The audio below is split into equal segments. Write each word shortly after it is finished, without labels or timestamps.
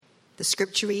The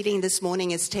scripture reading this morning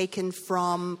is taken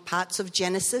from parts of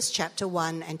Genesis chapter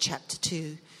 1 and chapter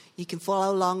 2. You can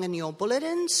follow along in your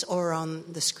bulletins or on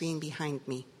the screen behind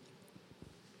me.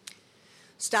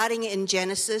 Starting in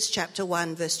Genesis chapter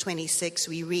 1 verse 26,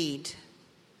 we read,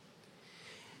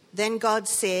 "Then God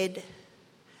said,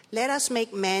 'Let us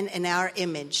make man in our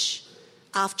image,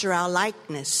 after our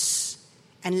likeness,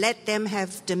 and let them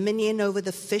have dominion over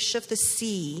the fish of the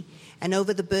sea, and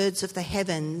over the birds of the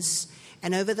heavens,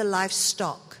 and over the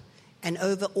livestock, and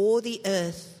over all the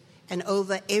earth, and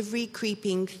over every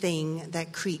creeping thing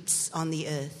that creeps on the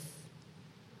earth.'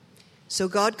 So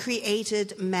God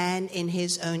created man in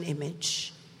his own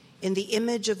image. In the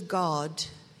image of God,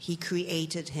 he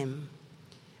created him.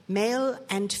 Male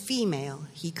and female,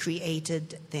 he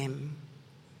created them.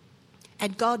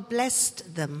 And God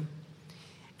blessed them.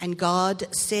 And God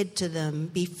said to them,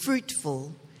 'Be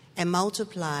fruitful and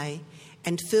multiply,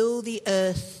 and fill the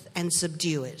earth and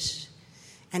subdue it,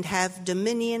 and have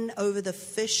dominion over the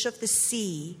fish of the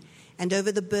sea, and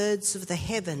over the birds of the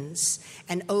heavens,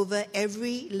 and over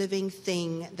every living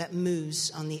thing that moves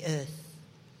on the earth.'"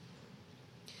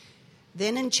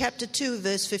 Then in chapter 2,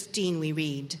 verse 15, we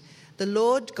read, "The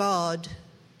Lord God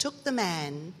took the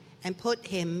man and put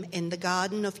him in the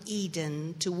Garden of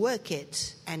Eden to work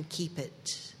it and keep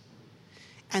it.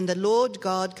 And the Lord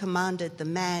God commanded the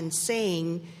man,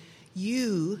 saying,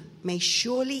 'You may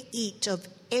surely eat of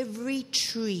every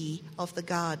tree of the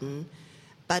garden,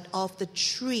 but of the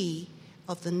tree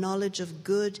of the knowledge of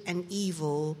good and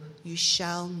evil you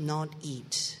shall not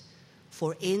eat.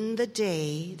 For in the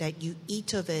day that you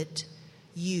eat of it,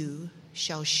 you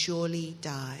shall surely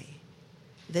die.'"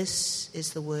 This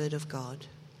is the word of God.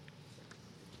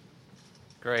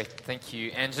 Great. Thank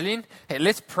you, Angeline. Hey,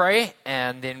 let's pray,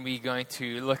 and then we're going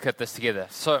to look at this together.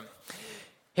 So,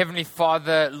 Heavenly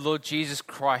Father, Lord Jesus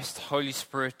Christ, Holy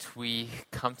Spirit, we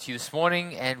come to you this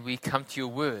morning, and we come to your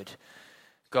word.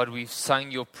 God, we've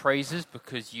sung your praises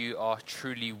because you are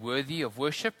truly worthy of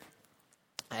worship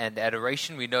and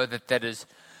adoration. We know that that is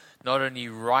not only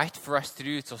right for us to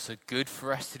do, it's also good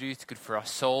for us to do. It's good for our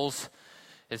souls.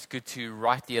 It's good to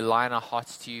rightly align our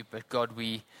hearts to you. But God,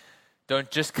 we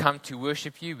don't just come to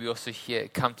worship you, we also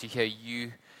come to hear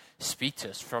you speak to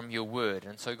us from your word.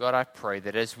 And so, God, I pray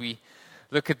that as we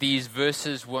look at these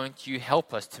verses, won't you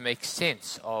help us to make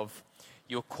sense of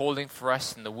your calling for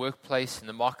us in the workplace, in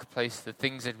the marketplace, the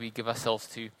things that we give ourselves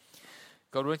to.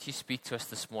 God, won't you speak to us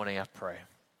this morning, I pray.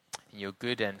 In your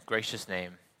good and gracious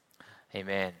name,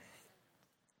 amen.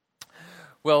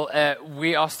 Well,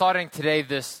 we are starting today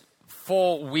this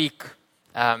 4-week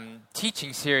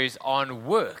teaching series on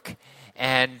work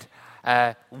and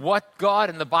what God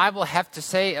and the Bible have to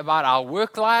say about our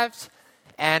work lives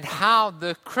and how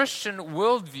the Christian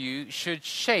worldview should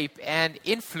shape and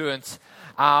influence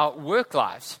our work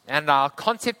lives and our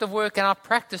concept of work and our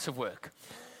practice of work.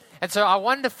 And so I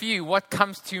wonder for you, what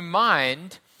comes to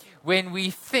mind when we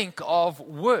think of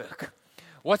work?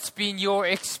 What's been your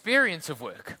experience of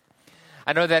work?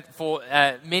 I know that for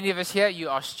many of us here, you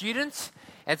are students,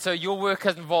 and so your work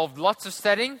has involved lots of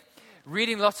studying,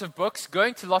 reading lots of books,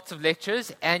 going to lots of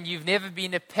lectures, and you've never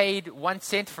been paid 1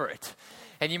 cent for it.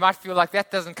 And you might feel like that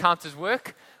doesn't count as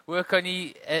work.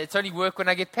 It's only work when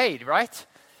I get paid, right?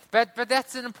 But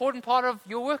that's an important part of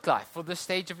your work life for this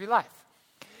stage of your life.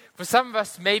 For some of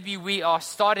us, maybe we are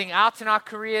starting out in our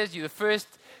careers. You're the first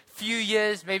few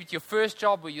years, maybe it's your first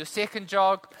job or your second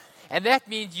job, and that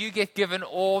means you get given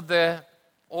all the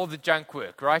junk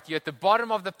work, right? You're at the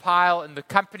bottom of the pile in the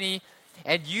company,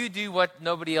 and you do what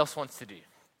nobody else wants to do.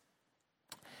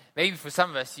 Maybe for some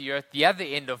of us, you're at the other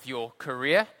end of your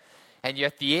career, and you're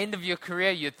at the end of your career,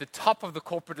 you're at the top of the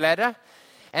corporate ladder.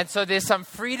 And so there's some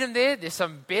freedom there, there's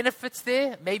some benefits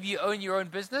there. Maybe you own your own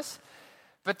business.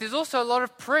 But there's also a lot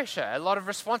of pressure, a lot of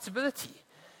responsibility.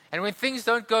 And when things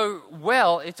don't go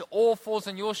well, it all falls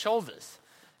on your shoulders.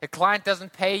 The client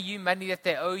doesn't pay you money that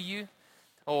they owe you,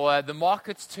 or the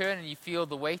markets turn and you feel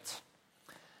the weight.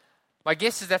 My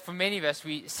guess is that for many of us,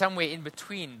 we're somewhere in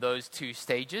between those two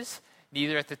stages,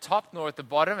 neither at the top nor at the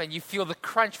bottom, and you feel the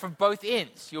crunch from both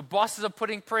ends. Your bosses are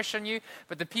putting pressure on you,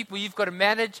 but the people you've got to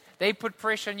manage, they put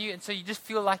pressure on you, and so you just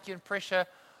feel like you're in pressure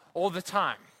all the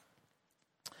time.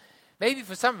 Maybe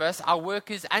for some of us, our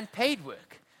work is unpaid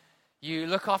work. You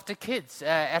look after kids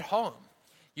at home.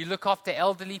 You look after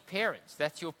elderly parents.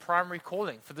 That's your primary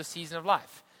calling for the season of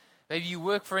life. Maybe you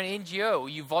work for an NGO or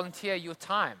you volunteer your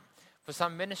time for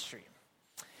some ministry.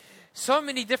 So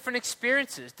many different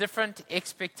experiences, different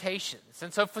expectations.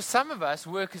 And so for some of us,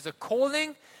 work is a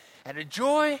calling and a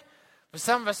joy. For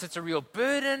some of us, it's a real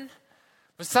burden.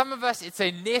 For some of us, it's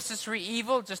a necessary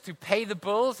evil just to pay the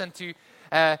bills and to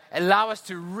allow us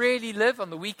to really live on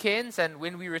the weekends and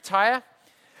when we retire.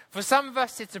 For some of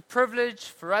us, it's a privilege.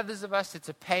 For others of us, it's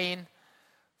a pain.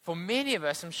 For many of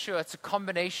us, I'm sure it's a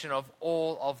combination of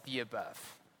all of the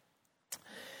above.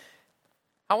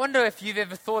 I wonder if you've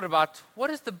ever thought about what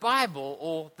does the Bible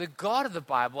or the God of the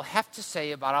Bible have to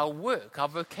say about our work, our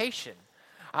vocation,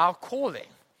 our calling?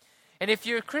 And if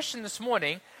you're a Christian this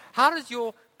morning, how does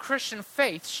your Christian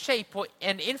faith shape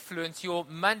and influence your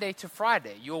Monday to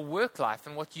Friday, your work life,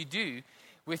 and what you do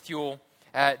with your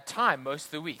time most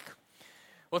of the week?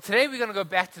 Well, today we're going to go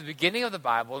back to the beginning of the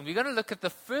Bible, and we're going to look at the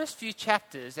first few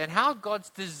chapters and how God's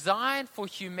design for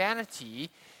humanity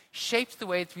shapes the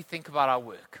way that we think about our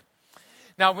work.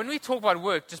 Now, when we talk about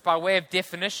work, just by way of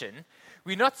definition,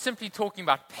 we're not simply talking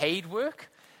about paid work.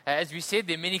 As we said,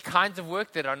 there are many kinds of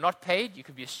work that are not paid. You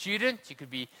could be a student. You could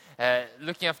be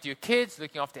looking after your kids,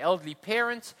 looking after elderly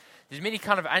parents. There's many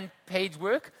kinds of unpaid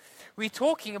work. We're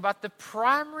talking about the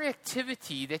primary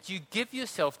activity that you give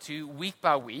yourself to week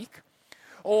by week,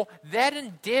 or that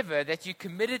endeavor that you're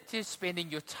committed to spending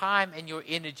your time and your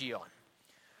energy on.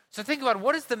 So think about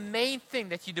what is the main thing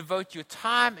that you devote your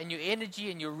time and your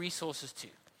energy and your resources to,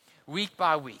 week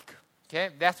by week.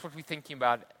 Okay, that's what we're thinking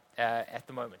about at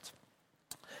the moment.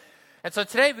 And so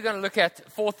today we're going to look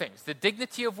at four things: the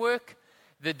dignity of work,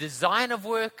 the design of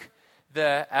work,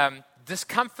 the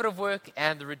discomfort of work,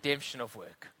 and the redemption of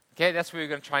work. Okay, that's where we're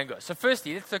going to try and go. So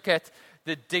firstly, let's look at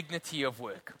the dignity of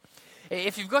work.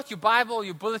 If you've got your Bible,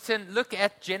 your bulletin, look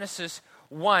at Genesis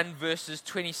 1 verses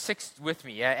 26 with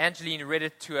me. Angeline read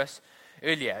it to us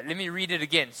earlier. Let me read it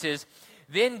again. It says,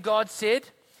 "Then God said,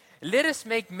 'Let us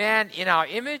make man in our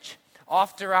image,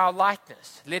 after our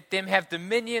likeness. Let them have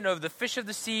dominion over the fish of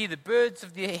the sea, the birds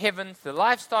of the heavens, the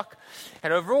livestock,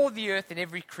 and over all the earth and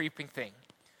every creeping thing.'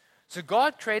 So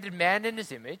God created man in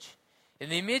his image. In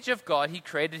the image of God he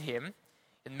created him.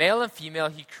 In male and female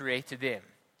he created them.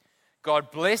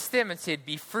 God blessed them and said,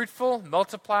 'Be fruitful,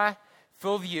 multiply,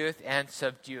 fill the earth, and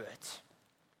subdue it.'"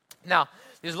 Now,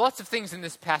 there's lots of things in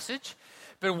this passage,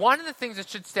 but one of the things that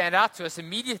should stand out to us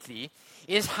immediately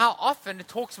is how often it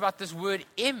talks about this word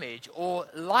image or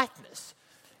likeness.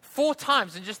 4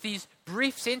 times in just these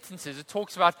brief sentences, it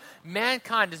talks about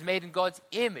mankind is made in God's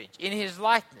image, in his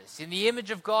likeness. In the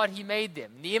image of God, he made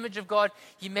them. In the image of God,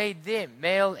 he made them,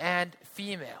 male and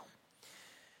female.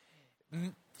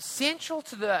 Central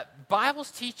to the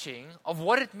Bible's teaching of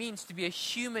what it means to be a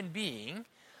human being,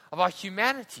 of our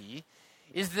humanity,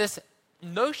 is this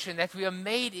notion that we are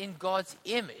made in God's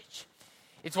image.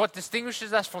 It's what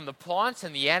distinguishes us from the plants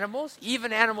and the animals,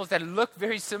 even animals that look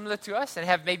very similar to us and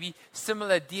have maybe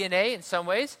similar DNA in some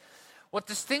ways. What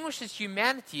distinguishes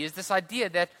humanity is this idea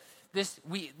that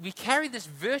we carry this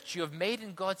virtue of made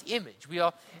in God's image.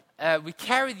 We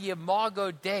carry the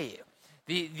imago Dei,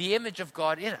 the image of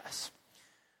God in us.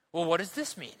 Well, what does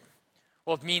this mean?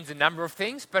 Well, it means a number of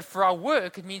things, but for our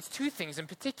work, it means 2 things in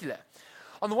particular.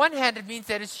 On the one hand, it means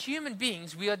that as human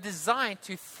beings, we are designed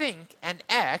to think and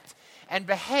act and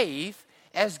behave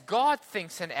as God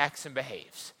thinks and acts and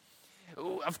behaves.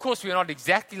 Of course, we are not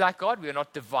exactly like God. We are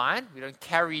not divine. We don't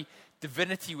carry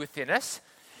divinity within us.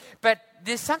 But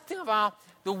there's something about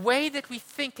the way that we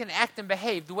think and act and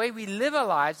behave, the way we live our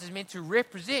lives is meant to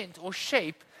represent or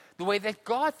shape the way that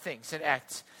God thinks and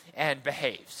acts and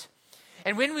behaves.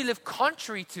 And when we live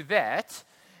contrary to that,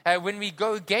 when we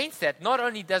go against that, not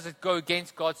only does it go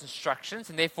against God's instructions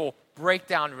and therefore break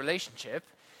down relationship,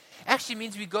 actually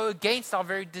means we go against our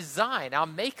very design, our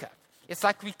makeup. It's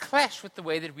like we clash with the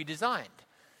way that we designed.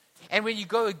 And when you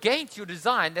go against your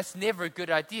design, that's never a good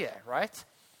idea, right?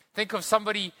 Think of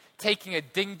somebody taking a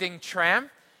ding-ding tram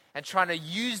and trying to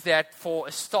use that for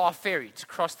a star ferry to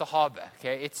cross the harbor.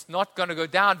 Okay, it's not going to go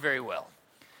down very well.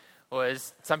 Or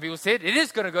as some people said, it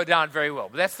is going to go down very well.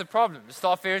 But that's the problem. The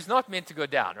star ferry is not meant to go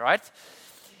down, right?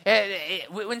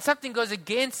 When something goes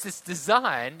against this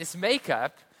design, this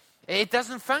makeup, it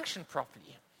doesn't function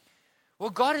properly. Well,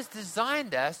 God has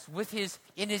designed us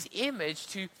in his image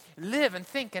to live and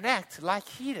think and act like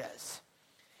he does.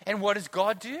 And what does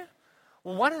God do?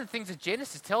 Well, one of the things that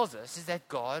Genesis tells us is that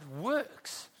God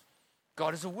works.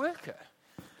 God is a worker.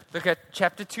 Look at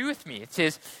chapter 2 with me. It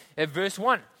says, at verse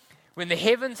 1, "When the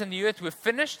heavens and the earth were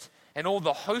finished, and all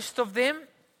the host of them,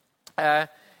 and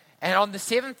on the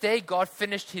 7th day God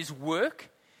finished his work.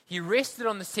 He rested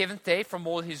on the 7th day from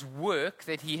all his work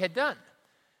that he had done."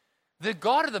 The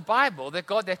God of the Bible, the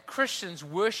God that Christians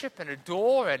worship and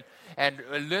adore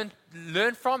and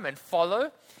learn from and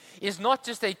follow, is not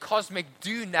just a cosmic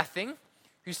do-nothing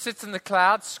who sits in the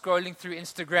clouds scrolling through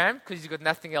Instagram because he's got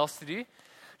nothing else to do.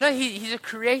 No, he's a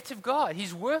creative God.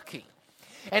 He's working.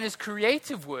 And his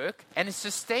creative work and his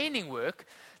sustaining work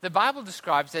the Bible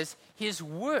describes as his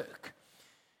work.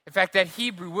 In fact, that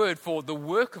Hebrew word for the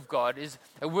work of God is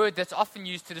a word that's often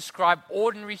used to describe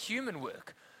ordinary human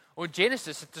work. Or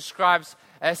Genesis, it describes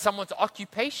someone's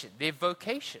occupation, their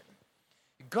vocation.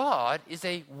 God is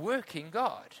a working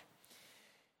God.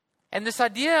 And this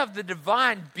idea of the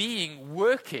divine being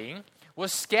working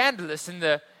was scandalous in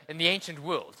the ancient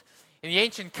world. In the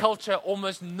ancient culture,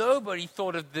 almost nobody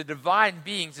thought of the divine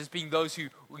beings as being those who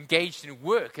engaged in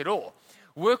work at all.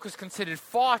 Work was considered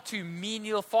far too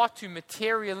menial, far too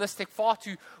materialistic, far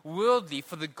too worldly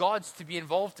for the gods to be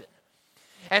involved in.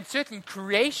 And certainly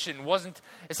creation wasn't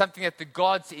something that the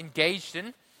gods engaged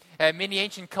in. Many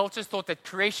ancient cultures thought that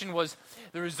creation was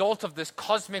the result of this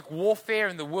cosmic warfare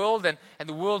in the world, and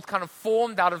the world kind of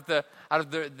formed out of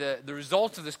the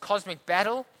result of this cosmic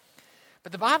battle.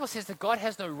 But the Bible says that God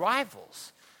has no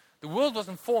rivals. The world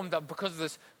wasn't formed because of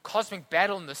this cosmic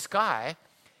battle in the sky.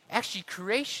 Actually,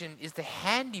 creation is the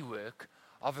handiwork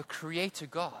of a creator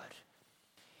God.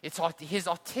 It's his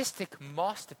artistic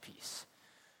masterpiece.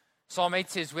 Psalm 8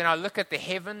 says, when I look at the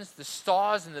heavens, the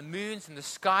stars and the moons and the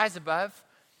skies above,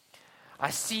 I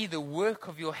see the work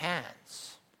of your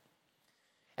hands.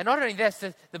 And not only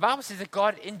that, the Bible says that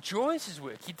God enjoys his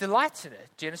work. He delights in it.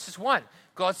 Genesis 1,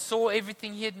 God saw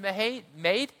everything he had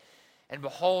made, and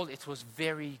behold, it was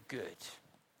very good.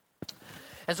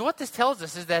 And so what this tells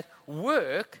us is that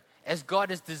work, as God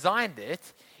has designed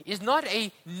it, is not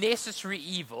a necessary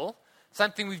evil,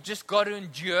 something we've just got to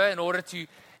endure in order to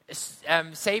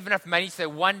save enough money so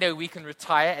one day we can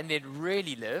retire and then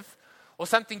really live, or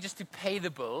something just to pay the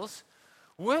bills.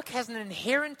 Work has an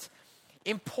inherent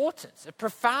importance, a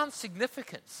profound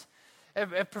significance,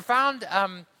 a profound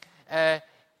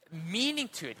meaning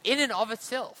to it in and of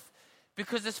itself,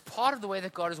 because it's part of the way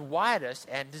that God has wired us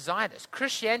and designed us.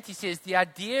 Christianity says the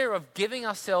idea of giving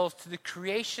ourselves to the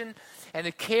creation and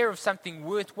the care of something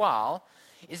worthwhile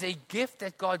is a gift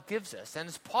that God gives us, and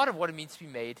it's part of what it means to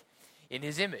be made in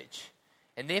his image,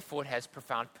 and therefore it has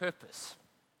profound purpose.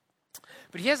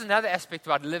 But here's another aspect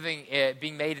about living,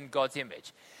 being made in God's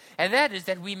image, and that is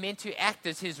that we're meant to act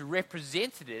as his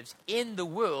representatives in the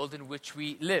world in which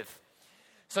we live.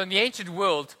 So in the ancient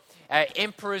world,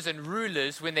 emperors and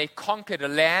rulers, when they conquered a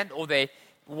land or they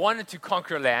wanted to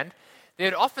conquer a land, they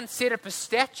would often set up a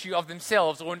statue of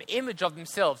themselves or an image of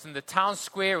themselves in the town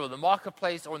square or the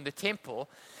marketplace or in the temple,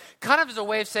 kind of as a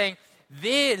way of saying,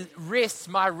 there rests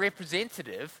my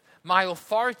representative, my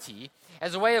authority,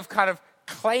 as a way of kind of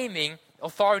claiming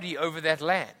authority over that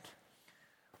land.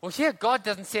 Well, here God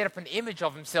doesn't set up an image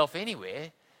of himself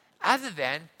anywhere other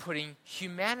than putting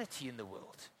humanity in the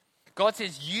world. God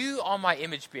says, you are my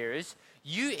image bearers,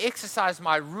 you exercise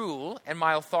my rule and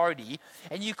my authority,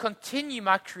 and you continue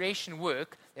my creation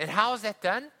work. And how is that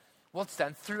done? Well, it's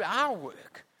done through our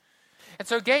work. And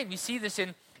so again, we see this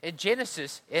in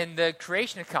Genesis, in the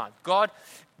creation account. God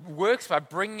works by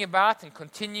bringing about and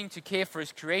continuing to care for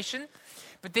his creation,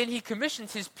 but then he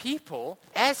commissions his people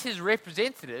as his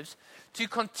representatives to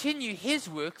continue his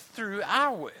work through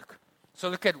our work. So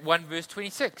look at 1 verse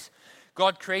 26.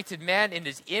 God created man in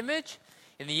his image.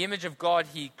 In the image of God,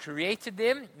 he created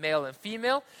them, male and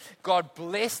female. God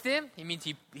blessed them. It means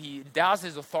he endows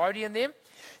his authority in them.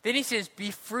 Then he says, be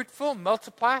fruitful,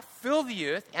 multiply, fill the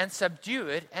earth, and subdue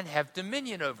it, and have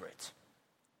dominion over it.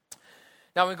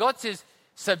 Now, when God says,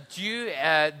 subdue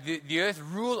the earth,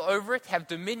 rule over it, have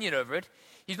dominion over it,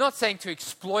 he's not saying to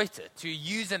exploit it, to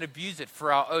use and abuse it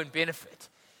for our own benefit.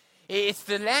 It's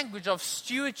the language of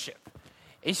stewardship.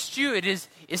 A steward is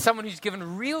someone who's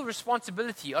given real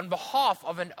responsibility on behalf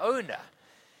of an owner.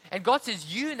 And God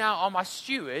says, you now are my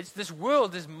stewards. This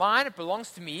world is mine. It belongs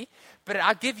to me. But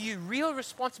I give you real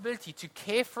responsibility to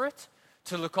care for it,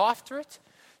 to look after it,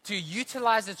 to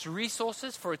utilize its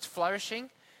resources for its flourishing,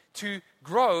 to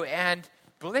grow and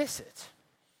bless it.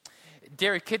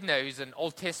 Derek Kidner, who's an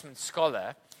Old Testament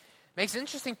scholar, makes an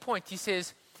interesting point. He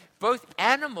says, both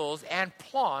animals and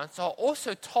plants are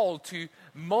also told to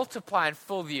multiply and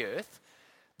fill the earth,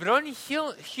 but only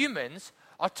humans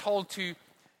are told to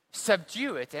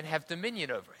subdue it and have dominion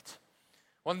over it.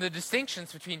 One of the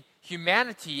distinctions between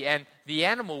humanity and the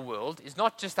animal world is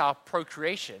not just our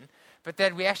procreation, but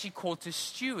that we're actually called to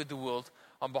steward the world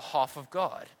on behalf of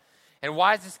God. And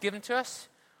why is this given to us?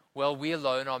 Well, we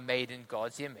alone are made in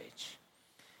God's image.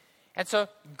 And so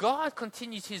God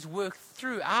continues his work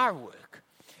through our work.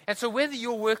 And so whether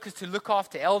your work is to look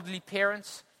after elderly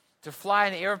parents, to fly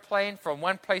an airplane from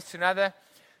one place to another,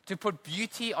 to put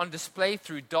beauty on display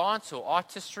through dance or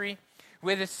artistry,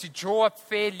 whether it's to draw up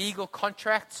fair legal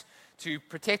contracts to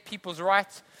protect people's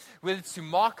rights, whether it's to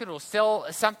market or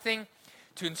sell something,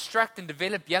 to instruct and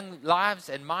develop young lives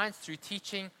and minds through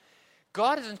teaching,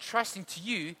 God is entrusting to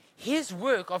you his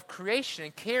work of creation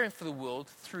and caring for the world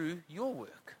through your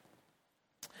work.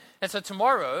 And so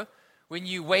tomorrow, when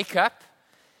you wake up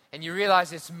and you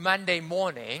realize it's Monday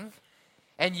morning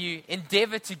and you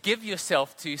endeavor to give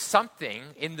yourself to something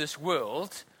in this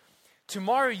world,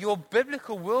 tomorrow your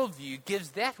biblical worldview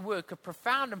gives that work a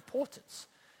profound importance,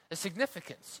 a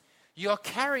significance. You are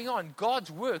carrying on God's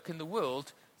work in the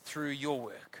world through your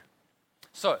work.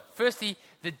 So, firstly,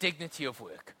 the dignity of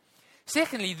work.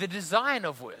 Secondly, the design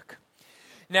of work.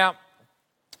 Now,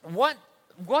 what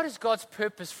is God's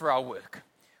purpose for our work?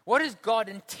 What does God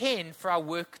intend for our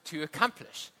work to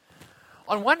accomplish?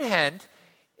 On one hand,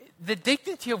 the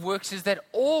dignity of work is that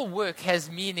all work has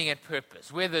meaning and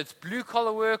purpose, whether it's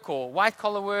blue-collar work or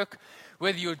white-collar work,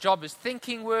 whether your job is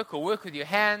thinking work or work with your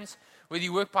hands, whether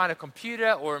you work behind a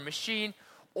computer or a machine.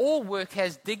 All work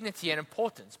has dignity and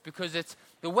importance because it's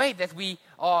the way that we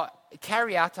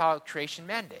carry out our creation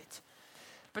mandate.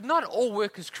 But not all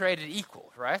work is created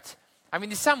equal, right? I mean,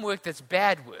 there's some work that's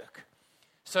bad work.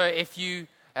 So if you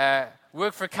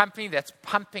work for a company that's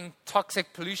pumping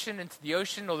toxic pollution into the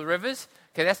ocean or the rivers,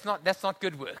 okay, that's not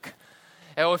good work.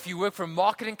 Or if you work for a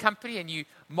marketing company and you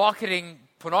marketing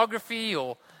pornography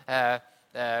or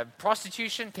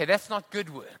prostitution, okay, that's not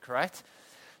good work, right?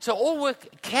 So all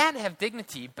work can have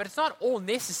dignity, but it's not all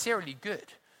necessarily good.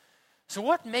 So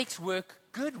what makes work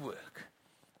good work?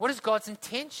 What is God's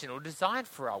intention or design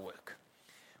for our work?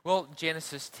 Well,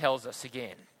 Genesis tells us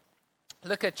again.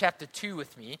 Look at chapter 2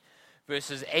 with me,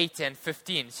 verses 8 and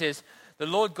 15. It says, "The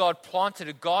Lord God planted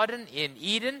a garden in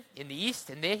Eden in the east,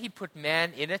 and there he put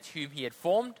man in it whom he had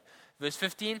formed." Verse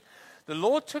 15, "The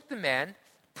Lord took the man,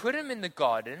 put him in the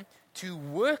garden to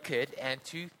work it and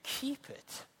to keep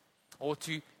it," or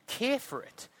to care for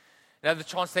it. Another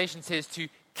translation says to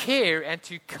care and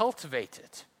to cultivate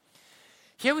it.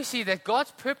 Here we see that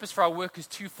God's purpose for our work is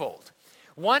twofold.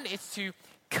 One is to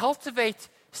cultivate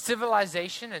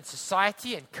civilization and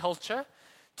society and culture,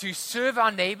 to serve our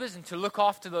neighbors and to look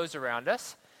after those around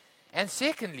us. And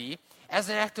secondly, as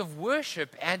an act of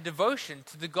worship and devotion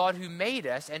to the God who made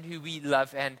us and who we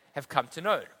love and have come to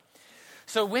know.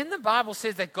 So when the Bible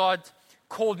says that God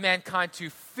called mankind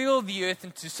to fill the earth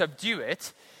and to subdue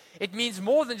it, it means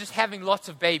more than just having lots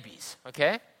of babies,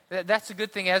 okay? That's a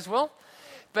good thing as well.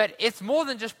 But it's more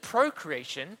than just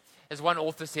procreation, as one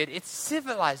author said, it's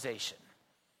civilization.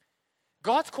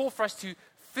 God's call for us to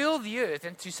fill the earth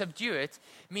and to subdue it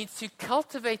means to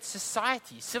cultivate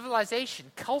society,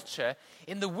 civilization, culture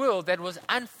in the world that was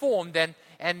unformed and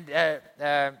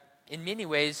in many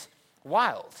ways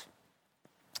wild.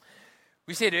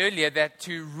 We said earlier that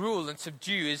to rule and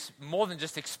subdue is more than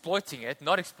just exploiting it,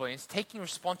 not exploiting, it's taking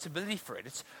responsibility for it.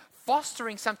 It's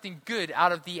fostering something good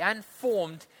out of the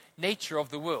unformed nature of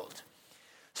the world.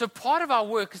 So part of our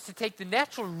work is to take the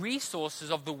natural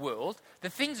resources of the world, the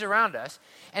things around us,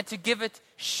 and to give it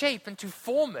shape and to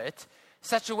form it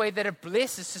such a way that it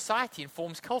blesses society and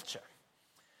forms culture.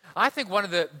 I think one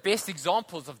of the best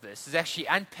examples of this is actually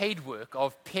unpaid work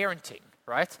of parenting,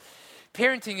 right?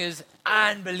 Parenting is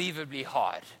unbelievably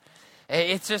hard.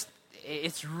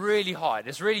 It's really hard.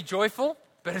 It's really joyful,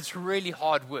 but it's really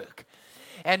hard work.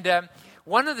 And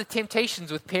one of the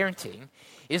temptations with parenting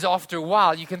is after a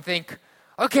while you can think,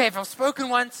 okay, if I've spoken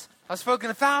once, I've spoken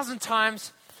 1,000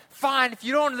 times, fine, if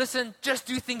you don't listen, just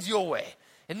do things your way.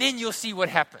 And then you'll see what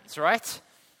happens, right?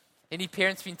 Any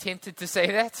parents been tempted to say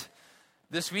that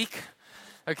this week?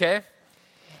 Okay.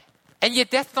 And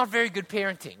yet that's not very good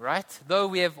parenting, right? Though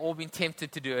we have all been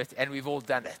tempted to do it and we've all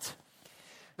done it.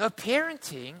 Now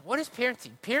parenting, what is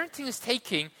parenting? Parenting is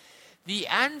taking the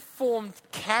unformed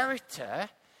character,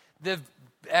 the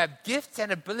gifts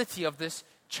and ability of this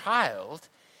child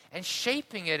and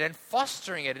shaping it and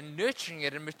fostering it and nurturing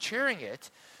it and maturing it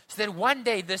so that one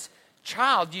day this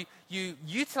child, you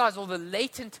utilize all the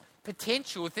latent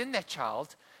potential within that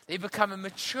child, they become a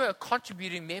mature,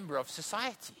 contributing member of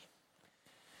society.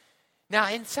 Now,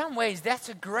 in some ways, that's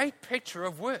a great picture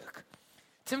of work.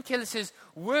 Tim Keller says,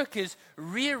 work is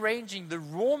rearranging the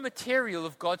raw material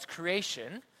of God's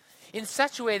creation in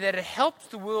such a way that it helps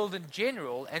the world in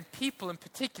general and people in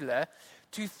particular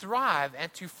to thrive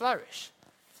and to flourish.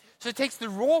 So it takes the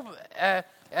raw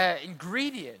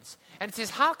ingredients and it says,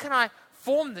 how can I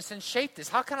form this and shape this?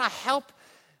 How can I help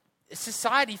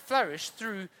society flourish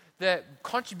through the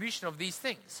contribution of these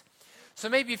things? So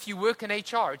maybe if you work in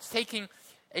HR, it's taking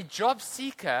a job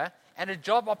seeker and a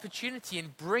job opportunity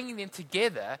and bringing them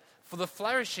together for the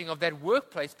flourishing of that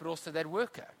workplace, but also that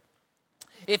worker.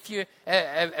 If you're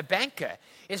a banker,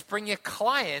 it's bringing a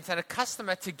client and a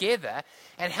customer together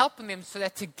and helping them so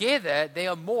that together they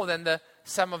are more than the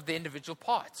sum of the individual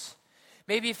parts.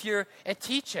 Maybe if you're a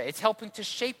teacher, it's helping to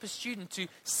shape a student to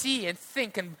see and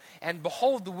think and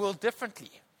behold the world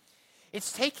differently.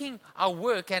 It's taking our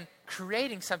work and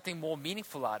creating something more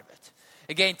meaningful out of it.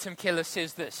 Again, Tim Keller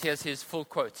says this. Here's his full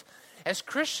quote. As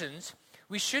Christians,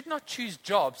 we should not choose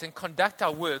jobs and conduct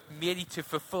our work merely to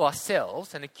fulfill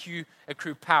ourselves and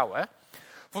accrue power.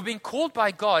 For being called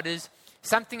by God is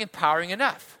something empowering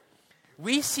enough.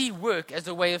 We see work as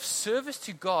a way of service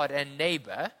to God and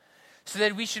neighbor, so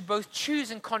that we should both choose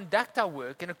and conduct our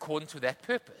work in accordance with that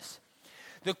purpose.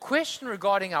 The question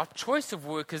regarding our choice of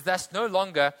work is thus no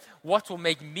longer what will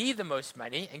make me the most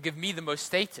money and give me the most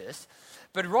status,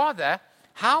 but rather,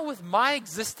 how with my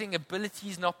existing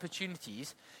abilities and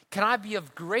opportunities can I be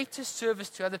of greater service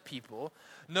to other people,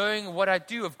 knowing what I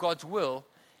do of God's will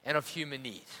and of human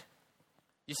need?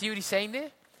 You see what he's saying there?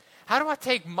 How do I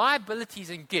take my abilities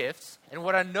and gifts and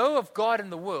what I know of God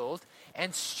and the world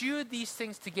and steward these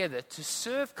things together to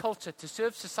serve culture, to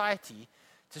serve society,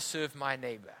 to serve my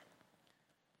neighbor?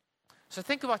 So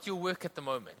think about your work at the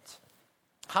moment.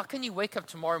 How can you wake up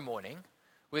tomorrow morning,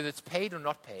 whether it's paid or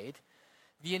not paid,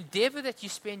 the endeavor that you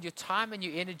spend your time and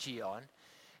your energy on,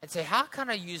 and say, how can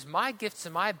I use my gifts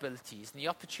and my abilities and the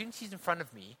opportunities in front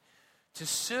of me to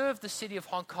serve the city of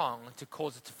Hong Kong and to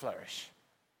cause it to flourish?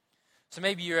 So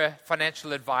maybe you're a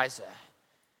financial advisor.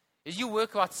 Is your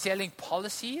work about selling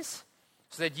policies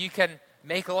so that you can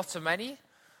make lots of money?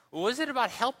 Or is it about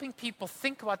helping people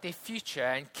think about their future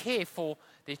and care for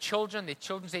their children, their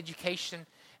children's education,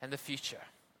 and the future?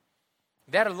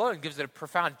 That alone gives it a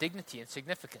profound dignity and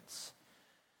significance.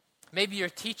 Maybe you're a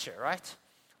teacher, right?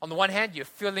 On the one hand, you're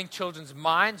filling children's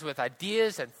minds with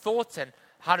ideas and thoughts and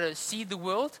how to see the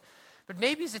world. But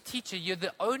maybe as a teacher, you're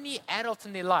the only adult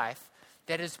in their life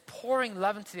that is pouring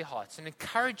love into their hearts and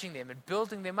encouraging them and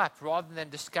building them up rather than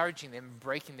discouraging them and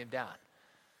breaking them down.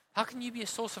 How can you be a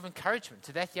source of encouragement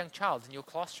to that young child in your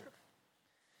classroom?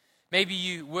 Maybe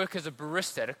you work as a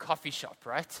barista at a coffee shop,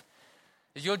 right?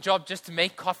 Is your job just to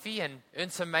make coffee and earn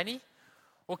some money?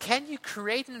 Or can you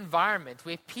create an environment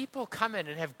where people come in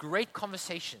and have great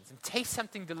conversations and taste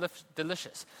something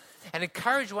delicious and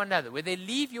encourage one another, where they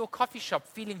leave your coffee shop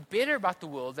feeling better about the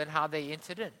world than how they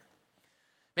entered in?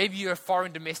 Maybe you're a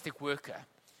foreign domestic worker.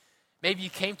 Maybe you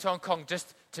came to Hong Kong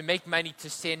just to make money to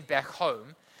send back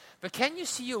home. But can you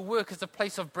see your work as a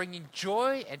place of bringing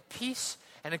joy and peace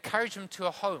and encouragement to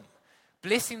a home,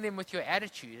 blessing them with your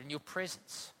attitude and your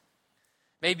presence?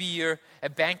 Maybe you're a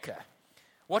banker.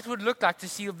 What would it look like to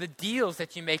see the deals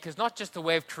that you make as not just a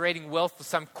way of creating wealth for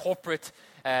some corporate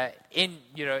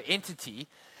entity,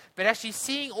 but actually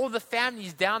seeing all the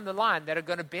families down the line that are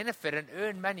going to benefit and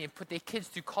earn money and put their kids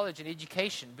through college and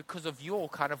education because of your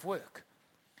kind of work?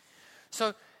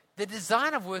 So the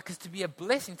design of work is to be a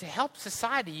blessing, to help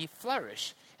society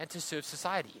flourish and to serve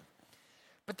society.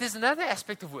 But there's another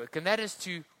aspect of work, and that is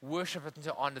to worship and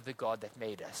to honor the God that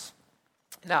made us.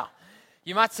 Now,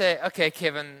 you might say, okay,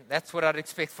 Kevin, that's what I'd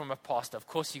expect from a pastor. Of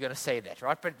course you're going to say that,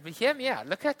 right? But hear me out.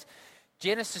 Look at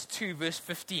Genesis 2, verse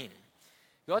 15.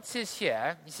 God says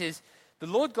here, he says, the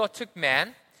Lord God took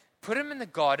man, put him in the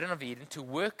Garden of Eden to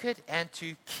work it and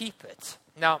to keep it.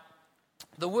 Now,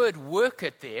 the word work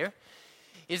it there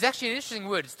is actually an interesting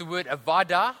word. It's the word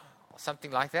avada, or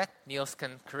something like that. Niels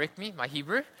can correct me, my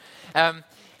Hebrew.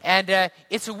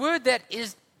 It's a word that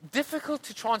is difficult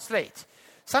to translate.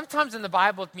 Sometimes in the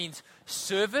Bible it means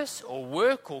service or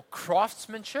work or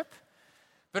craftsmanship.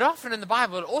 But often in the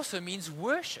Bible it also means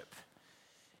worship.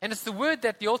 And it's the word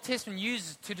that the Old Testament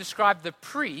uses to describe the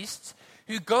priests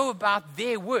who go about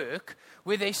their work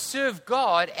where they serve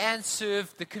God and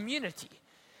serve the community.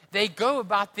 They go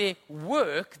about their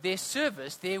work, their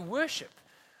service, their worship.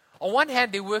 On one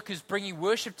hand, their work is bringing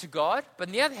worship to God, but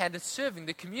on the other hand, it's serving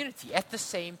the community at the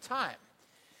same time.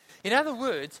 In other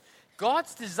words,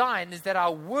 God's design is that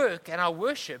our work and our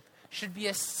worship should be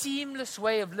a seamless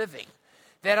way of living,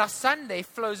 that our Sunday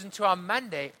flows into our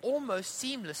Monday almost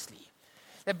seamlessly,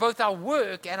 that both our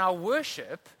work and our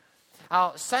worship,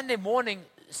 our Sunday morning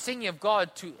singing of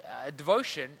God to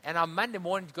devotion and our Monday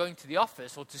morning going to the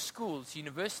office or to school, to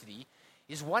university,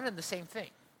 is one and the same thing.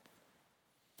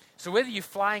 So whether you're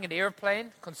flying an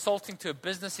airplane, consulting to a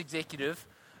business executive,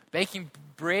 baking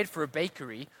bread for a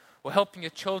bakery, or helping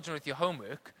your children with your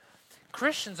homework,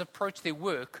 Christians approach their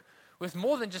work with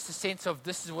more than just a sense of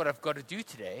this is what I've got to do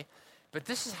today, but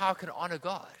this is how I can honor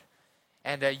God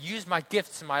and use my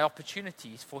gifts and my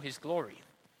opportunities for His glory.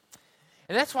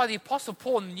 And that's why the Apostle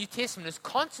Paul in the New Testament is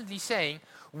constantly saying,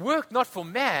 work not for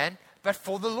man, but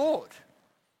for the Lord.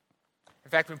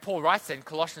 In fact, when Paul writes that in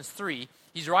Colossians 3,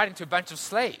 he's writing to a bunch of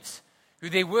slaves who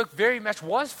their work very much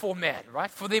was for man, right?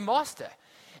 For their master.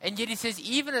 And yet he says,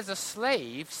 even as a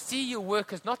slave, see your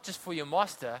work as not just for your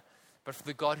master, but for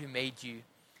the God who made you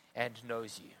and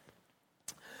knows you.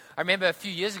 I remember a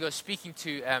few years ago speaking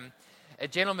to a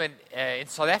gentleman in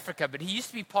South Africa, but he used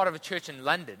to be part of a church in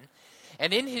London.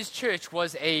 And in his church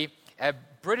was a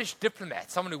British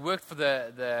diplomat, someone who worked for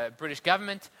the British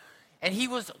government. And he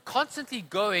was constantly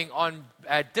going on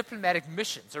diplomatic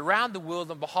missions around the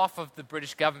world on behalf of the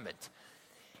British government.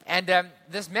 And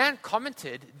this man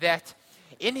commented that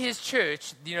in his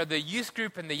church, the youth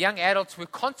group and the young adults were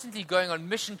constantly going on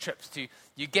mission trips to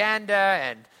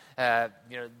Uganda and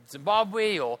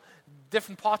Zimbabwe or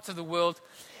different parts of the world.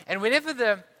 And whenever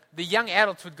the young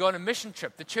adults would go on a mission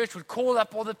trip, the church would call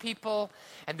up all the people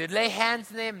and they'd lay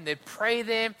hands on them and they'd pray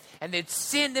them and they'd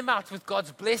send them out with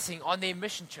God's blessing on their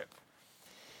mission trip.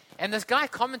 And this guy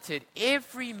commented,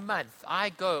 every month I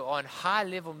go on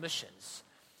high-level missions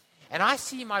and I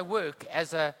see my work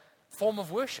as a form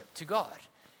of worship to God.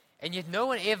 And yet no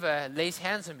one ever lays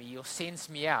hands on me or sends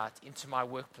me out into my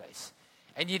workplace.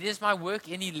 And yet is my work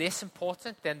any less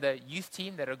important than the youth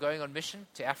team that are going on mission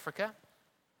to Africa?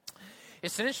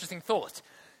 It's an interesting thought.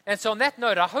 And so on that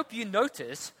note, I hope you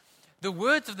notice the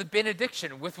words of the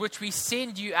benediction with which we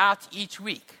send you out each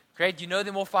week. Great, you know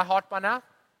them off by heart by now?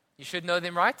 You should know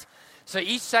them, right? So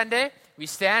each Sunday, we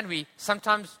stand, we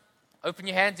sometimes open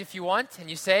your hands if you want, and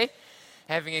you say,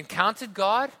 having encountered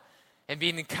God and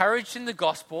been encouraged in the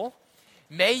gospel,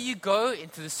 may you go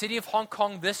into the city of Hong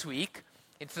Kong this week,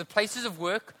 into the places of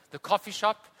work, the coffee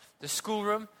shop, the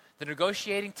schoolroom, the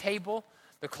negotiating table,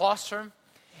 the classroom.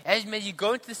 As may you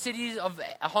go into the cities of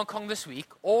Hong Kong this week,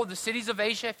 or the cities of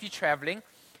Asia if you're traveling,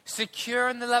 secure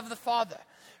in the love of the Father,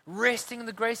 resting in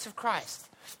the grace of Christ,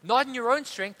 not in your own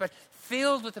strength, but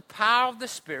filled with the power of the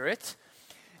Spirit,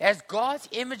 as God's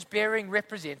image-bearing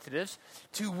representatives,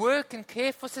 to work and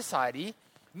care for society,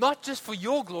 not just for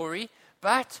your glory,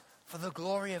 but for the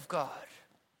glory of God.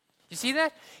 You see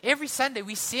that? Every Sunday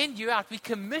we send you out, we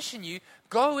commission you,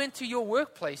 go into your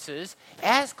workplaces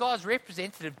as God's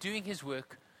representative doing his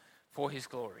work for his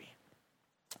glory.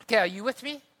 Okay, are you with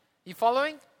me? You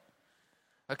following?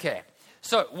 Okay,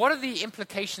 so what are the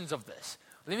implications of this?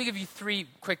 Let me give you 3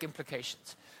 quick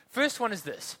implications. First one is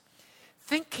this.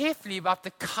 Think carefully about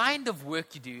the kind of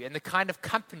work you do and the kind of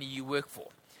company you work for.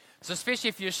 So especially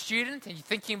if you're a student and you're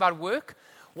thinking about work,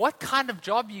 what kind of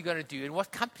job are you going to do and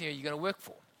what company are you going to work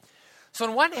for? So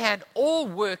on one hand, all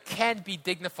work can be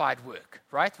dignified work,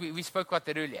 right? We spoke about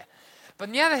that earlier. But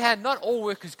on the other hand, not all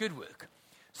work is good work.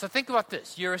 So think about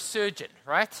this. You're a surgeon,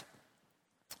 right?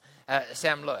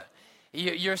 Sam Lowe.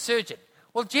 You're a surgeon.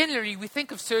 Well, generally, we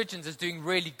think of surgeons as doing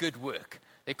really good work.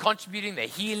 They're contributing, they're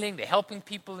healing, they're helping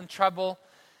people in trouble.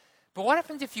 But what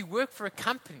happens if you work for a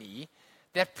company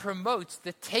that promotes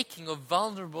the taking of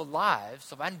vulnerable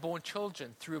lives of unborn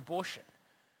children through abortion?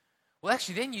 Well,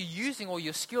 actually, then you're using all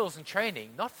your skills and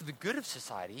training, not for the good of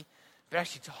society, but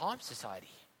actually to harm society,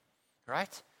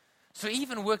 right? So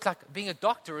even work like being a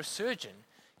doctor or a surgeon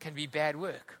can be bad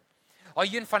work. Are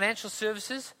you in financial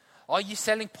services? Are you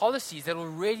selling policies that will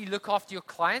really look after your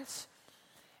clients?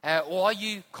 Or are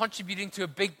you contributing to a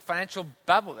big financial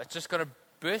bubble that's just going to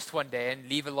burst one day and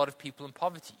leave a lot of people in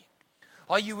poverty?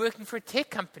 Are you working for a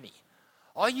tech company?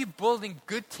 Are you building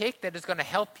good tech that is going to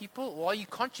help people? Or are you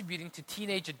contributing to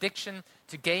teenage addiction,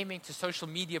 to gaming, to social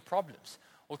media problems,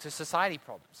 or to society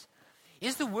problems?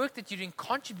 Is the work that you're doing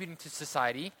contributing to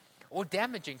society or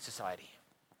damaging society?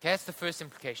 Okay, that's the first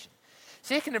implication.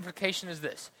 Second implication is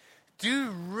this. Do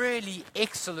really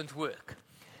excellent work.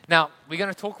 Now, we're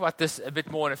going to talk about this a bit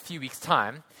more in a few weeks'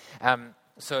 time.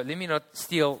 So let me not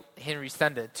steal Henry's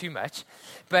thunder too much.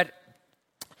 But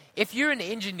if you're an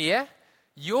engineer,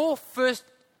 your first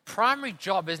primary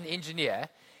job as an engineer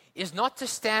is not to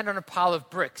stand on a pile of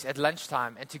bricks at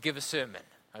lunchtime and to give a sermon,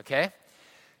 okay?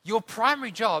 Your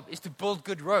primary job is to build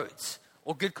good roads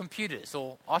or good computers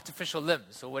or artificial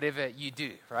limbs or whatever you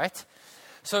do, right?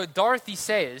 So Dorothy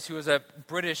Sayers, who was a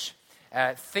British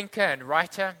thinker and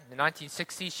writer in the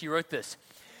 1960s, she wrote this.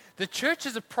 The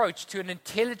church's approach to an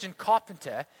intelligent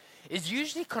carpenter is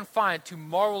usually confined to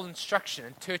moral instruction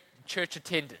and church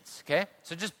attendance, okay?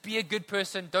 So just be a good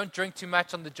person, don't drink too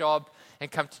much on the job, and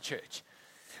come to church.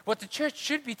 What the church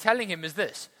should be telling him is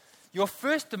this. Your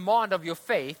first demand of your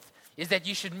faith is that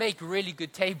you should make really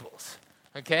good tables,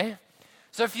 okay?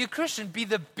 So if you're a Christian, be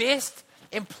the best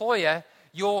employee that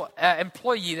your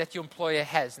employer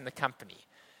has in the company.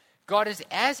 God is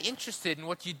as interested in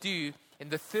what you do in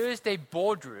the Thursday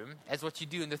boardroom as what you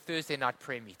do in the Thursday night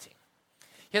prayer meeting.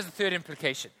 Here's the third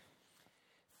implication.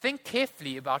 Think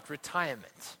carefully about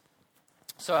retirement.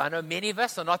 So I know many of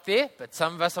us are not there, but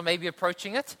some of us are maybe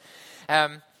approaching it.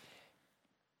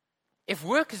 If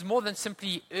work is more than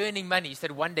simply earning money so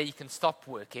that one day you can stop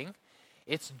working,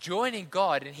 it's joining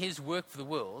God in his work for the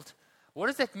world, what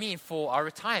does that mean for our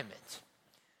retirement?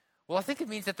 Well, I think it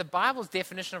means that the Bible's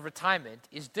definition of retirement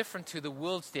is different to the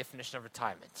world's definition of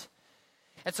retirement.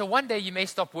 And so one day you may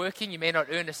stop working, you may not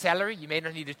earn a salary, you may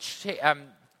not need to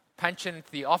punch into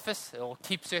the office or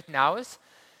keep certain hours.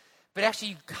 But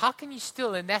actually, how can you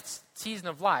still, in that season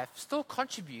of life, still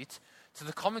contribute to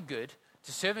the common good,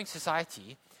 to serving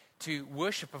society, to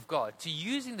worship of God, to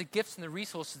using the gifts and the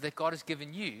resources that God has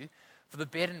given you for the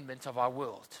betterment of our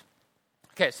world?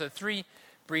 Okay, so 3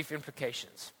 brief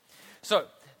implications. So,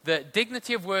 the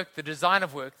dignity of work, the design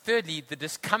of work. Thirdly, the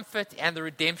discomfort and the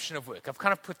redemption of work. I've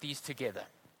kind of put these together.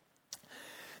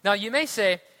 Now, you may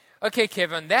say, okay,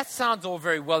 Kevin, that sounds all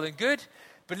very well and good,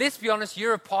 but let's be honest,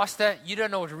 you're a pastor, you don't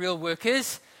know what real work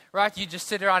is, right? You just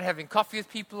sit around having coffee with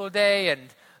people all day and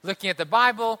looking at the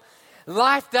Bible.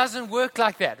 Life doesn't work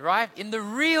like that, right? In the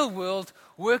real world,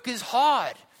 work is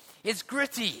hard. It's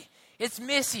gritty. It's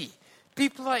messy.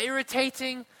 People are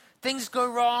irritating. Things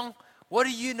go wrong. What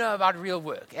do you know about real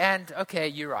work? And, okay,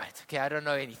 you're right. Okay, I don't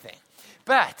know anything.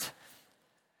 But,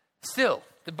 still,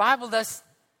 the Bible does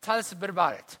tell us a bit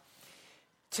about it.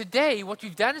 Today, what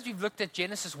we've done is we've looked at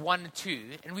Genesis 1 and 2,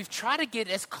 and we've tried to get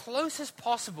as close as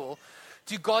possible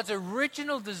to God's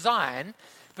original design,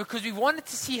 because we wanted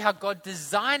to see how God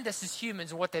designed us as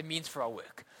humans and what that means for our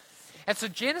work. And so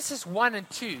Genesis 1 and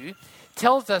 2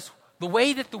 tells us the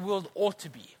way that the world ought to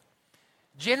be.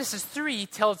 Genesis 3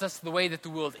 tells us the way that the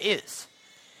world is.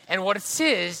 And what it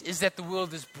says is that the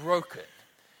world is broken.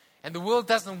 And the world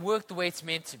doesn't work the way it's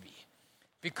meant to be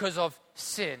because of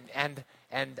sin and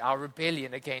our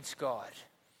rebellion against God.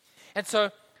 And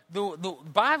so the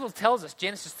Bible tells us,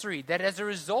 Genesis 3, that as a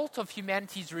result of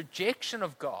humanity's rejection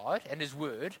of God and his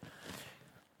word,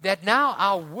 that now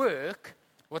our work,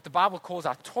 what the Bible calls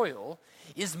our toil,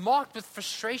 is marked with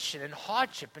frustration and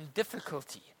hardship and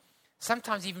difficulty,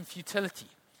 sometimes even futility.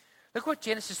 Look what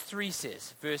Genesis 3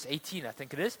 says, verse 18, I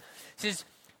think it is. It says,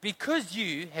 because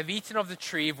you have eaten of the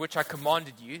tree of which I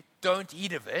commanded you, don't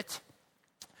eat of it.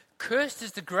 Cursed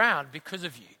is the ground because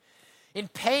of you. In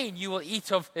pain you will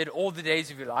eat of it all the days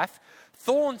of your life.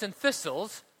 Thorns and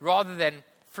thistles, rather than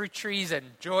fruit trees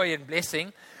and joy and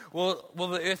blessing, will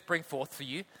the earth bring forth for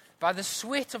you. By the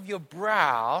sweat of your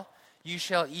brow you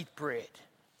shall eat bread.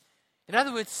 In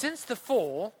other words, since the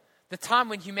fall, the time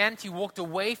when humanity walked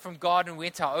away from God and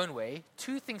went our own way,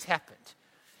 2 things happened.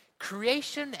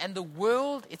 Creation and the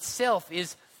world itself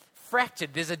is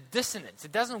fractured. There's a dissonance.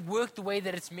 It doesn't work the way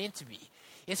that it's meant to be.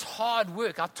 It's hard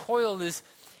work. Our toil is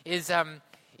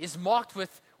marked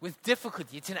with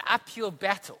difficulty. It's an uphill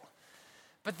battle.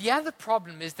 But the other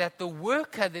problem is that the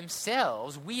worker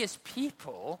themselves, we as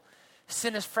people,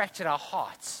 sin has fractured our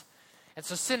hearts. And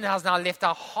so sin has now left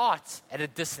our hearts at a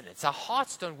dissonance. Our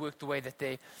hearts don't work the way that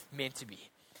they're meant to be.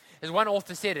 As one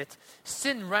author said it,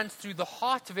 sin runs through the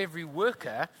heart of every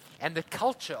worker and the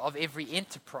culture of every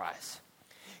enterprise.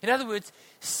 In other words,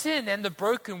 sin and the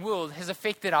broken world has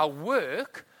affected our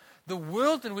work, the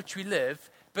world in which we live,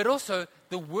 but also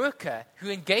the worker who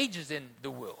engages in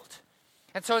the world.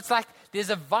 And so it's like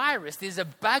there's a virus, there's a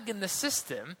bug in the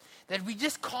system that we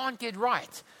just can't get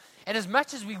right. And as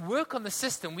much as we work on the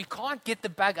system, we can't get the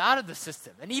bug out of the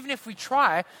system. And even if we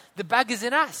try, the bug is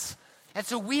in us. And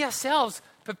so we ourselves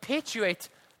perpetuate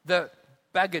the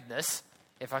buggedness,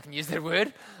 if I can use that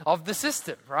word, of the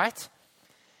system, right?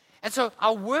 And so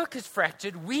our work is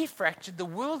fractured, we fractured, the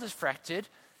world is fractured.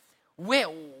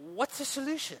 What's the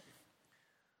solution?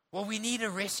 Well, we need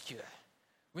a rescuer.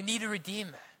 We need a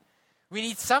redeemer. We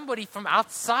need somebody from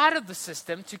outside of the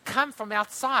system to come from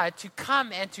outside, to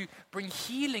come and to bring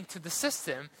healing to the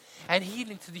system and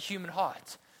healing to the human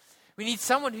heart. We need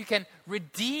someone who can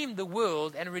redeem the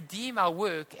world and redeem our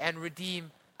work and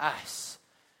redeem us.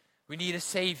 We need a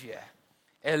savior,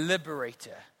 a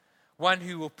liberator, one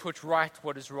who will put right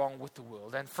what is wrong with the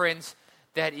world. And friends,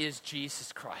 that is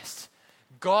Jesus Christ.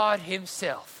 God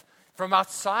himself, from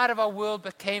outside of our world,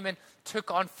 but came and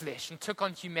took on flesh and took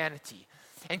on humanity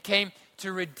and came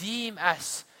to redeem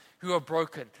us who are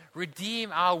broken,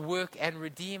 redeem our work and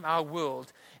redeem our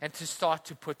world, and to start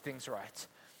to put things right.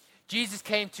 Jesus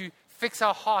came to fix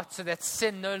our hearts so that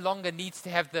sin no longer needs to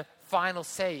have the final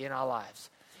say in our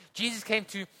lives. Jesus came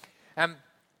to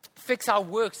fix our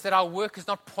works, that our work is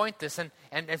not pointless and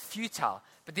futile,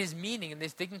 but there's meaning and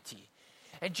there's dignity.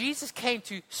 And Jesus came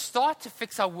to start to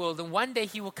fix our world, and one day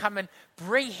he will come and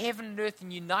bring heaven and earth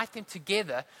and unite them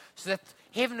together so that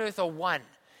heaven and earth are one.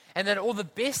 And that all the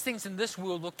best things in this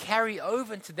world will carry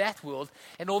over into that world,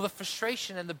 and all the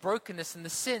frustration and the brokenness and the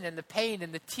sin and the pain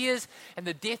and the tears and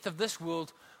the death of this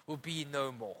world will be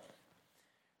no more.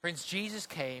 Friends, Jesus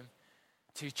came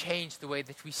to change the way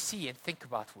that we see and think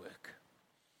about work.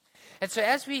 And so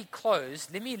as we close,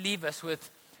 let me leave us with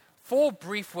 4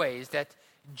 brief ways that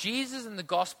Jesus and the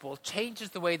gospel changes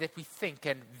the way that we think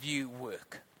and view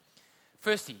work.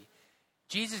 Firstly,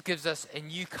 Jesus gives us a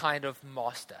new kind of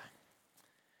master.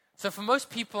 So for most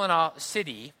people in our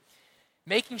city,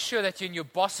 making sure that you're in your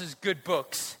boss's good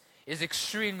books is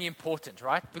extremely important,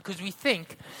 right? Because we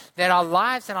think that our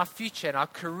lives and our future and our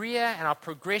career and our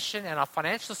progression and our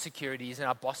financial security is in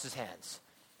our boss's hands.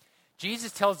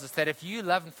 Jesus tells us that if you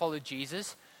love and follow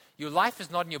Jesus, your life is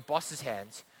not in your boss's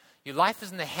hands. Your life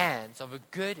is in the hands of a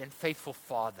good and faithful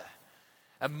Father,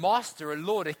 a master, a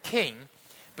Lord, a king,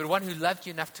 but one who loved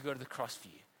you enough to go to the cross for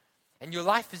you. And your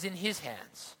life is in his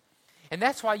hands. And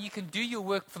that's why you can do your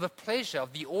work for the pleasure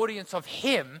of the audience of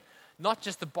him, not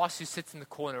just the boss who sits in the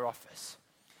corner office.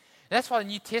 And that's why the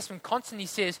New Testament constantly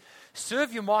says,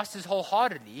 serve your masters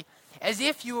wholeheartedly, as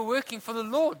if you were working for the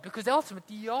Lord, because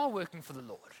ultimately you are working for the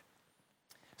Lord.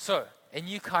 So, a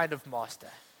new kind of master.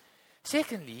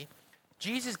 Secondly,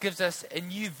 Jesus gives us a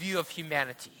new view of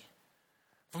humanity.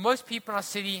 For most people in our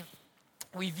city,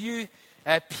 we view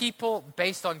people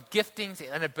based on giftings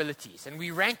and abilities. And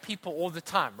we rank people all the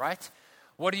time, right?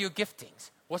 What are your giftings?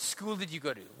 What school did you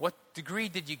go to? What degree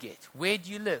did you get? Where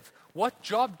do you live? What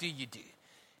job do you do?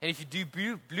 And if you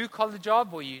do blue-collar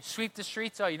job or you sweep the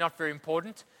streets, you're not very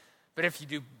important. But if you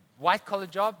do white-collar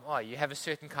job, you have a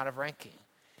certain kind of ranking.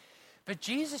 But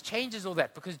Jesus changes all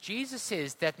that, because Jesus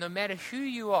says that no matter who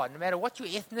you are, no matter what your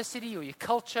ethnicity or your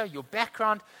culture, your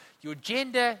background, your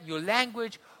gender, your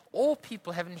language, all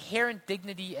people have inherent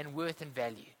dignity and worth and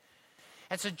value.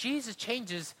 And so Jesus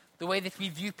changes the way that we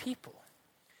view people.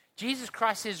 Jesus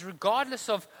Christ says, regardless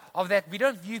of that, we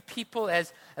don't view people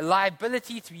as a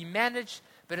liability to be managed,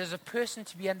 but as a person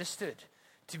to be understood,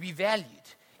 to be valued,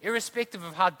 irrespective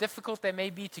of how difficult they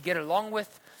may be to get along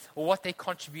with or what they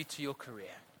contribute to your career.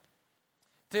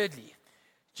 Thirdly,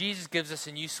 Jesus gives us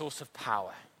a new source of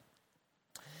power.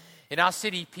 In our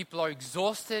city, people are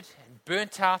exhausted and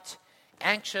burnt out,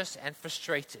 anxious and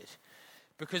frustrated,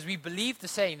 because we believe the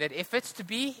saying that if it's to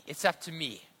be, it's up to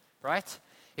me, right?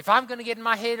 If I'm going to get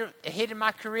ahead in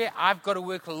my career, I've got to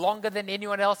work longer than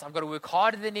anyone else. I've got to work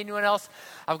harder than anyone else.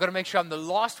 I've got to make sure I'm the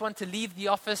last one to leave the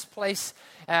office place.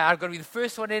 I've got to be the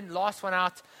first one in, last one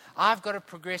out. I've got to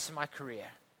progress in my career.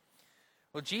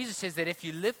 Well, Jesus says that if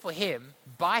you live for him,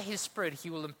 by his Spirit, he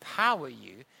will empower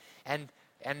you and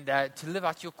to live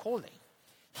out your calling.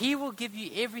 He will give you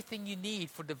everything you need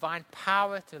for divine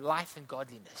power to life and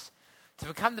godliness, to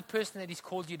become the person that he's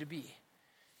called you to be.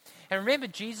 And remember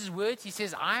Jesus' words, he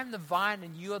says, I am the vine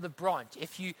and you are the branch.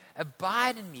 If you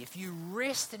abide in me, if you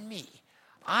rest in me,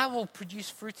 I will produce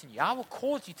fruit in you. I will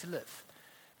cause you to live.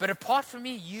 But apart from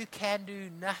me, you can do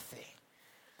nothing.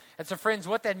 And so friends,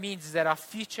 what that means is that our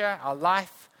future, our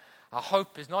life, our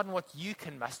hope is not in what you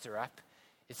can muster up.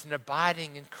 It's in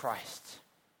abiding in Christ.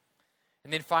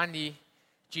 And then finally,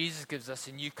 Jesus gives us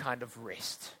a new kind of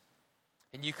rest.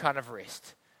 A new kind of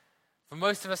rest. For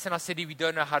most of us in our city, we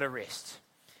don't know how to rest.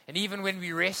 And even when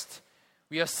we rest,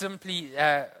 we are it's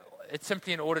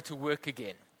simply in order to work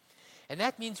again. And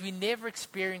that means we never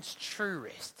experience true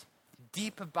rest,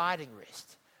 deep abiding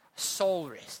rest, soul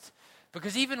rest.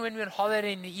 Because even when we're on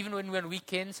holiday and even when we're on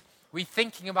weekends, we're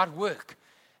thinking about work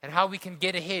and how we can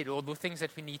get ahead or the things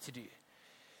that we need to do.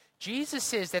 Jesus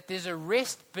says that there's a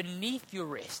rest beneath your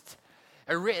rest,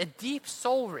 a deep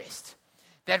soul rest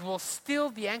that will still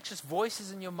the anxious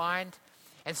voices in your mind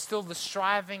and still the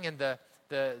striving and the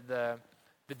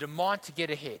demand to get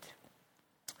ahead.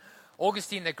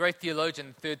 Augustine, the great theologian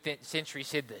in the 3rd century,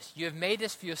 said this: you have made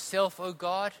us for yourself, O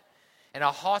God, and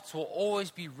our hearts will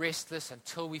always be restless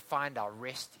until we find our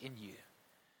rest in you.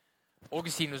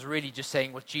 Augustine was really just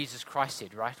saying what Jesus Christ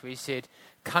said, right? Where he said,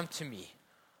 come to me,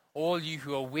 all you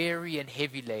who are weary and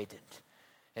heavy laden,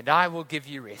 and I will give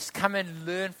you rest. Come and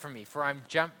learn from me, for I'm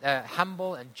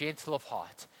humble and gentle of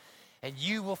heart, and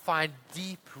you will find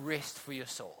deep rest for your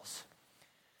souls.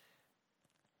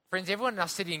 Friends, everyone in our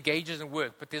city engages in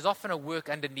work, but there's often a work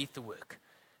underneath the work.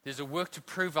 There's a work to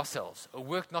prove ourselves, a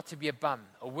work not to be a bum,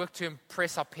 a work to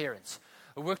impress our parents,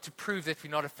 a work to prove that we're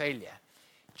not a failure.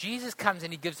 Jesus comes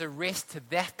and he gives a rest to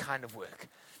that kind of work.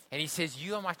 And he says,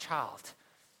 you are my child.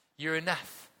 You're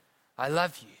enough. I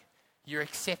love you. You're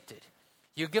accepted.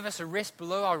 You'll give us a rest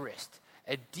below our rest,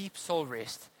 a deep soul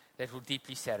rest that will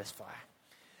deeply satisfy.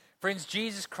 Friends,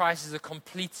 Jesus Christ is a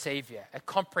complete Savior, a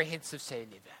comprehensive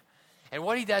Savior. And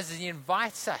what he does is he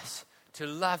invites us to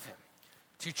love him,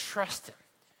 to trust him,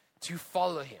 to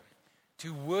follow him,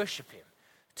 to worship him,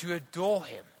 to adore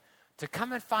him, to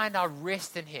come and find our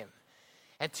rest in him,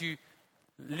 and to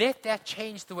let that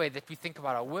change the way that we think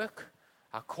about our work,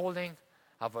 our calling,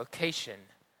 our vocation,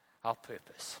 our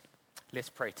purpose. Let's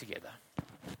pray together.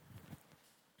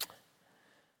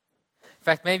 In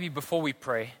fact, maybe before we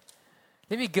pray,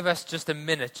 let me give us just a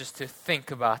minute just to think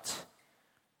about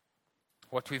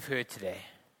what we've heard today.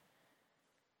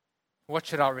 What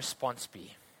should our response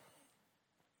be?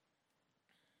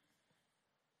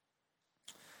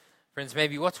 Friends,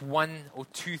 maybe what's one or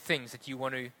two things that you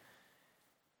want to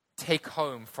take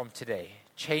home from today?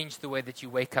 Change the way that you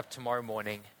wake up tomorrow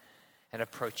morning and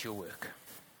approach your work.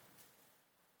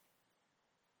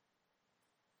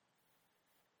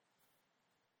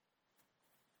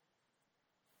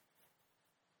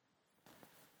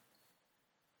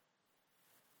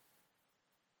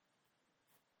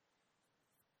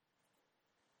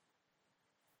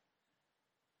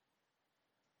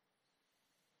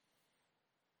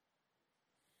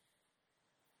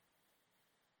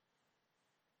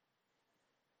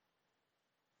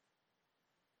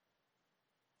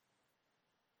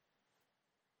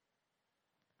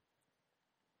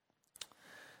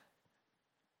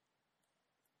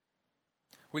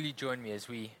 Will you join me as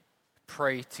we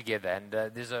pray together? And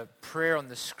there's a prayer on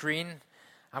the screen.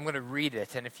 I'm going to read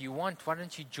it. And if you want, why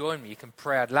don't you join me? You can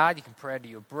pray out loud. You can pray under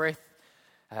your breath.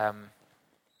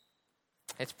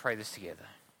 Let's pray this together.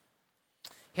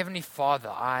 Heavenly Father,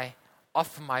 I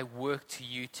offer my work to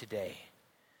you today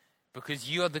because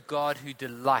you are the God who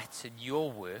delights in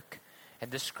your work and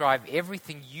describe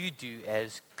everything you do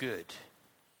as good.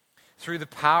 Through the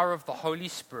power of the Holy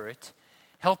Spirit,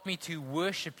 help me to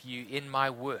worship you in my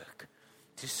work,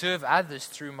 to serve others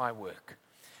through my work,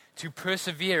 to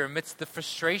persevere amidst the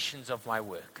frustrations of my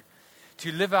work,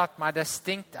 to live out my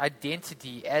distinct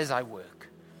identity as I work,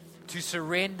 to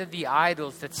surrender the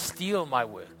idols that steal my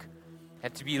work,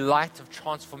 and to be light of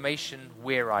transformation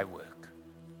where I work.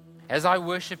 As I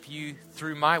worship you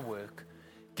through my work,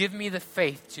 give me the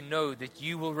faith to know that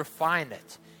you will refine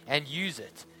it and use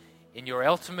it in your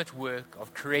ultimate work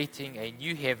of creating a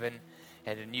new heaven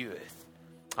and a new earth.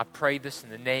 I pray this in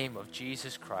the name of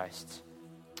Jesus Christ.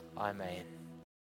 Amen.